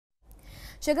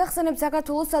შეგახსენებთ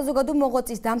საქართველოს საზოგადო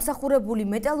მოღვაწის დამსახურებული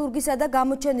მეტალურგისა და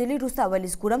გამოჩენილი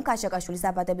რუსთაველის გურამ ქაშაკაშვილის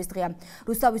დაბადების დღეა.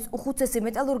 რუსთავის უხუცესი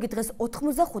მეტალურგი დღეს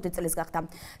 85 წლის გახდა.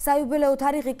 საიუბილეო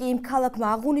თარიღი კი იმ ქალაქმა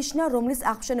აღუნიშნა, რომლის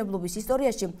აღმშენებლობის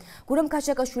ისტორიაში გურამ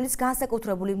ქაშაკაშვილის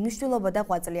განსაკუთრებული მნიშვნელობა და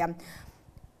ღვაწლია.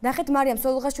 ნახეთ მარიამ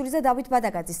სოლოღაშვილის და დავით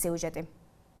ბადაგაძის სიუჟეტი.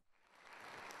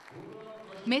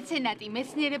 მეცენატი,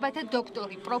 მეცნიერებათა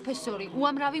დოქტორი, პროფესორი,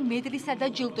 უამრავი მედლისა და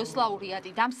ჯილდოს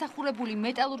ლაურეატი, დამსახურებული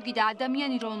მეტალურგი და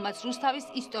ადამიანი, რომელმაც რუსთავის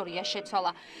ისტორია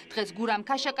შეცვალა. დღეს გურამ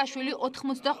ქაშაკაშვილი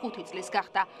 85 წლის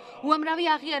გახდა. უამრავი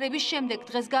აღიარების შემდეგ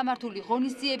დღეს გამართული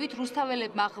ღონისძიებით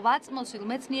რუსთაველებმა ღვაწლმოსილ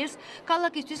მეცნიერს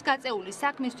ქალაქისთვის გაწეული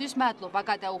საქმისთვის მადლობა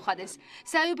გადაუხადეს.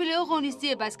 საიუბილეო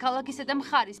ღონისძიებას ქალაქისა და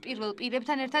მხარის პირველ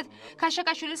პირებთან ერთად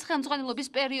ქაშაკაშვილის ხელმძღვანელობის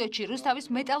პერიოდში რუსთავის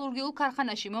მეტალურგიულ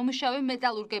ქარხანაში მომუშავე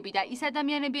მეტალურგები და ის ადამიანები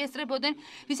ესწრებოდნენ,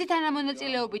 ვისი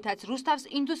თანამონაწილეობითაც რუსთავს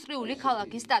ინდუსტრიული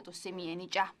ქალაქის სტატუსი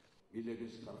მიენიჭა.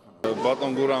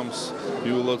 ბატონ გურამს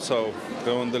მიულოცავ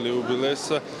დღევანდელ იუბილეს.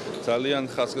 ძალიან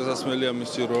ხაზგასმელია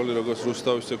მისი როლი როგორც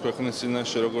რუსთავის ქვეყნის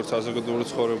წინაშე, როგორც საზოგადოებრივ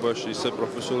ცხოვრებაში, ისე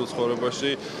პროფესიონალურ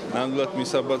ცხოვრებაში. ნამდვილად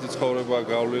მისაბაძი ცხოვრება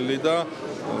გავლილი და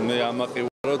მე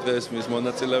ამაყივარო დღეს მის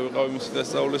მონაწილე ვიყავი მისი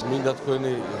დასწავლის. მინდა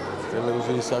თქვენი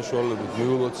ტელევიზიის საშუალებით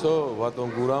მიულოცო ბატონ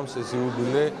გურამს ეს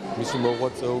იუბილე, მისი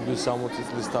მოღვაწეობის 60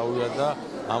 წლის თავია და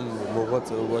ამ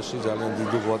მოღვაწეობაში ძალიან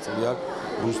დიდი ღვაწლი აქვს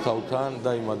რუსთავთან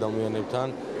და იმ ადამიანებთან,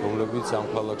 რომლებიც ამ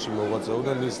ქალაქში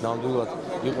მოღვაწეობდნენ. ის ნამდვილად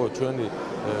იყო ჩვენი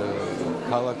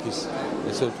ქალაქის,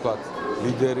 ესე ვთქვათ,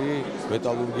 ლიდერი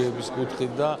მეტალურგიების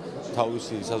კუთხით და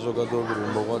თავისი საზოგადოებრივი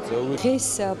მოღვაწეობით. დღეს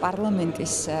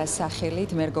პარლამენტის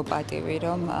სახელით მე მგონი პატივი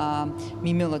რომ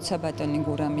მიმელოცა ბატონი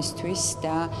გურამისთვის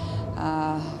და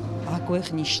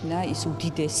აგვეღნიშნა ის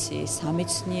უდიდესი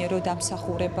სამეცნიერო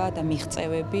დამსახურება და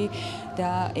მიღწევები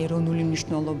და ეროვნული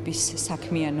მნიშვნელობის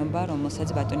საქმიანობა, რომელსაც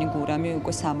ბატონი გურამი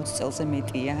უკვე 60 წელზე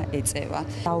მეტია ეწევა.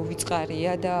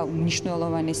 დაუვიწყარია და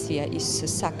მნიშვნელოვანესია ის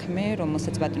საქმე,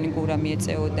 რომელსაც ბატონი გურამი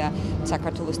ეწეოდა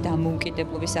საქართველოს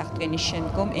დამოუკიდებლობის აღდგენის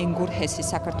შემდგომ. ენგურჰესის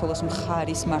საქართველოს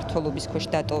მხარის მმართველობის ქვეშ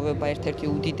დატოვება ერთ-ერთი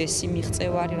უდიდესი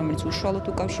მიღწევარი, რომელიც უშუალოდ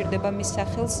უკავშირდება მის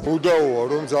სახელს. უდაოა,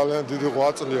 რომ ძალიან დიდი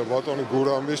ღვაწლია ბატონი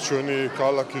გურამის ჩვენი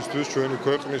ქალაქისთვის, ჩვენი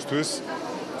ქვეყნისთვის.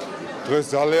 დღეს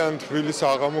ძალიან თბილი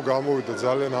საღამო გამოვიდა,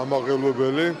 ძალიან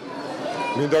ამაღელვებელი.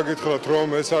 მინდა გითხრათ, რომ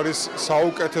ეს არის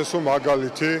საუკეთესო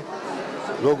მაგალითი,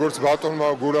 როგორც ბატონმა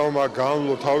გურამმა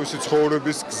განვლო თავისი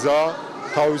ცხოვრების გზა,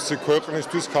 თავისი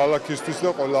ქვეყნისთვის, ქალაქისთვის და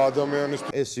ყველა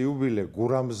ადამიანისთვის. ეს იუბილე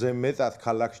გურამზე მეტად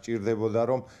ქალაქს ჭირდებოდა,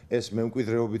 რომ ეს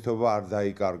მემკვიდრეობითობა არ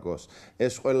დაიკარგოს.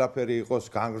 ეს ყველაფერი იყოს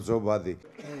განგრძობადი.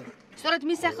 სწორედ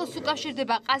მის სახელს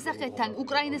უკავშირდება ყაზახეთთან,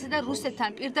 უკრაინასა და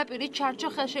რუსეთთან პირდაპირ ჩარჩო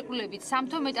ხელშეკრულებით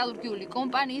სამთო მეტალურგიული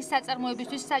კომპანიის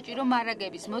საწარმოებისთვის საჭირო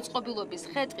მარაგების მოწყობილობის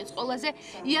ხეთყის ყველაზე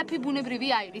იაფი ბუნებრივი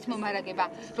აირით მომარაგება,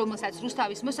 რომელსაც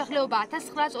რუსთავის მოსახლეობა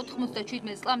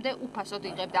 1997 წლამდე უფასოდ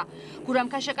იღებდა. გურამ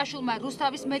ქაშაკაშვილმა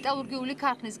რუსთავის მეტალურგიული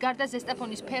ქარხნის გარდა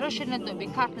ზესტაფონის ფეროშენადნობი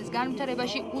ქარხნის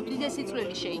განვითარებაში უდიდესი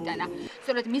წვლილი შეიტანა.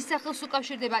 სწორედ მის სახელს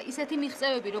უკავშირდება ისეთი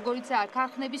მიღწევები, როგორიცაა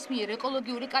ქარხნების მიერ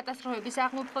ეკოლოგიური კატასტროფების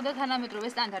აღმოფხვრა და თანამედროვე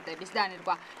სტანდარტების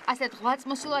დანერგვა. ასეთ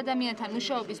ღვაწლმოსილ ადამიანთან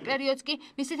მუშაობის პერიოდს კი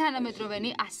მისი თანამედროვენი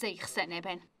ასე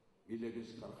იხსენებენ.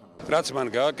 რაც მან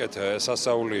გააკეთა,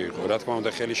 სასაული იყო, რა თქმა უნდა,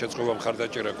 ხელი შეწყობა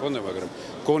მხარდაჭერა ქონდა, მაგრამ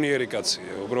გონიერი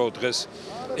კაცია. უბრალოდ დღეს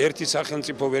ერთი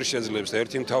სახელმწიფო ვერ შეძლებს და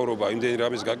ერთი მთავრობა იმდენი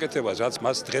რამის გაკეთებას, რაც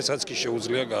მას დღესაც კი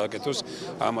შეუძლია გააკეთოს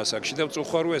ამ ასაკში და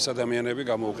ვწუხარ, რომ ეს ადამიანები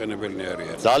გამოუყენებელნი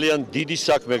არიან. ძალიან დიდი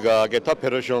საქმე გააკეთა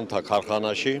ფეროშენთა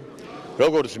ქარხანაში.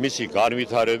 როგორც მისი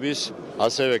განვითარების,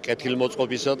 ასევე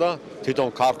კეთილმოწყობისა და თვითონ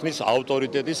ქარხნის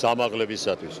ავტორიტეტის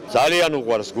ამაღლებისათვის. ძალიან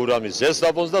უყვარს გურამის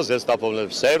ზესტაფონს და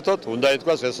ზესტაფონებს საერთოდ უნდა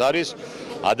ითქვას, ეს არის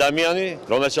ადამიანი,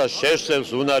 რომელსაც შესწევს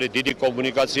უნარი დიდი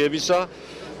კომუნიკაციებისა,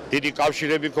 დიდი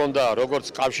კავშირები ჰქონდა როგორც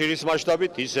კავშირის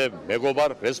მასშტაბით, ისე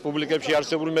მეგობარ რესპუბლიკებში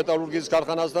არსებული მეტალურგიის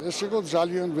ქარხანასთან. ეს იყო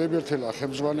ძალიან ვებერთელა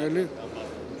ხელმძღვანელი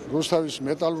რუსთავის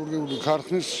მეტალურგიული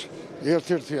ქარხნის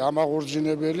ერთ-ერთი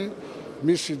ამაღორჯინებელი.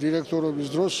 მისი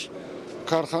დირექტორობის დროს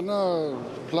ქარხანა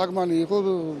ფლაგმანი იყო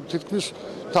თითქმის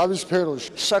თავის სფეროში.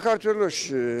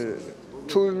 საქართველოში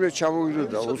თურმე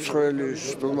ჩამოვიდოდა უცხოელი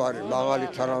სტუმარი, მაღალი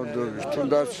თანამდებობის,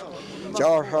 თუნდაც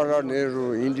ჯავაჰარლალ ნერუ,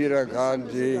 ინდირა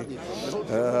განდი,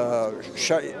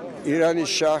 ირანის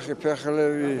შაჰი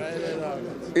ფეხლევი.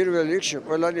 პირველ რიგში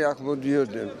ყველანი აქ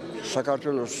მოდიოდნენ.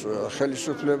 საქართველოს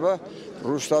ხელისუფლება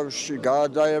რუსთავში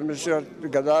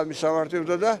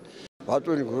გადაამისამართებდა და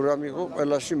ბატონი გურამი იყო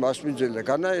ყველასი მასმიძელი და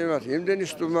განაემათ იმდენი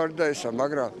სტუმარი და ესა,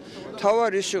 მაგრამ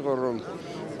თავარი ის იყო, რომ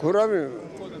გურამი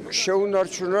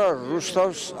შეუნარჩუნა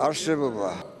რუსთავს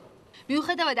არსებობა.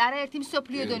 მიუხედავად არაერთი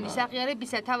მსოფლიო დონის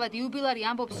აღიარებისა, თავად იუბილარი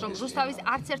ამბობს, რომ რუსთავის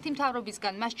არც ერთი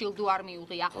მთავრობისგან მას ჯილდო არ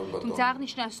მიუღია. თუმცა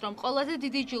აღნიშნავს, რომ ყველაზე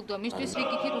დიდი ჯილდო მისთვის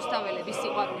რიგითი რუსთაველების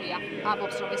სიყვარულია.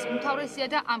 ამბობს, რომ ეს უმთავრესია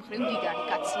და ამ მხრივ მდიდარი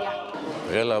კაცია.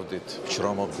 ველავდით,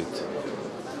 შრომობდით.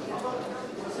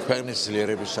 ქვეყნის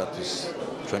ძლიერებისათვის,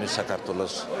 ჩვენი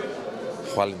საქართველოს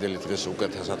ხვალინდელი დღეს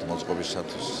უკეთესად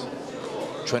მოწყობისათვის,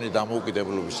 ჩვენი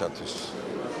დამოუკიდებლობისათვის.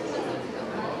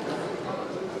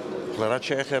 რაც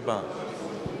შეეხება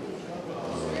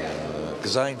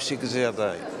გზა იმ სიგზეა და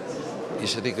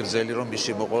ისეთი გრძელი რომ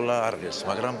მისი მოყოლა არ არის,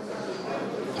 მაგრამ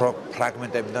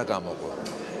ფრაგმენტები და გამოყო.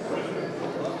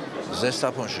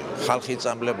 ზესტაფონში ხალხი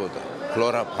იწამლებოდა,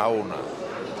 ფლორა, ფაუნა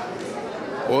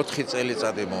 4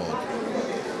 წელიწადი მოუნდა.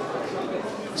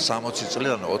 60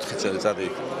 წლიდან 4 წელიწადი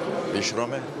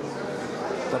ვიშრომე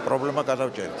და პრობლემა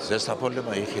გადავჭერთ.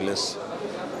 ზესტაფონმა იხილეს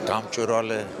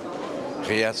გამჭვირვალე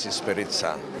ღია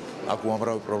ცისფერიცა. აქ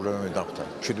უამრავი პრობლემები დახვდა.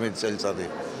 17 წელიწადი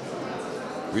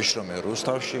ვიშრომე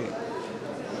რუსთავში.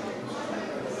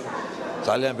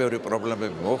 ძალიან ბევრი პრობლემები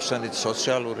მოხსენით,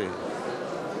 სოციალური,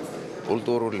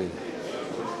 კულტურული,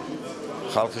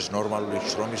 ხალხის ნორმალური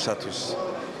შრომისათვის,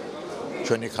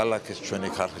 ჩვენი ქალაქის, ჩვენი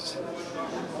ხალხის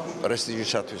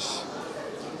პრესტიჟისათვის.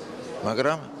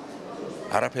 მაგრამ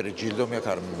არაფერი ჯილდო მე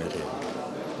არ მიმიღია.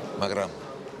 მაგრამ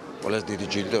ყველაზე დიდი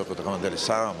ჯილდო იყო დღევანდელი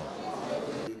საღამო.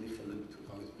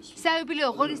 საიუბილეო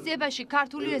ღონისძიებაში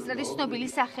ქართული ესტრადის ცნობილი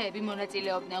სახეები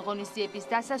მონაწილეობდნენ. ღონისძიების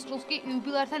დასასრულს კი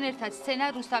იუბილართან ერთად სცენა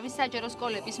რუსთავის საჯარო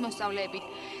სკოლების მოსწავლეებით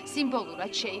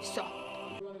სიმბოლურად შეივსო.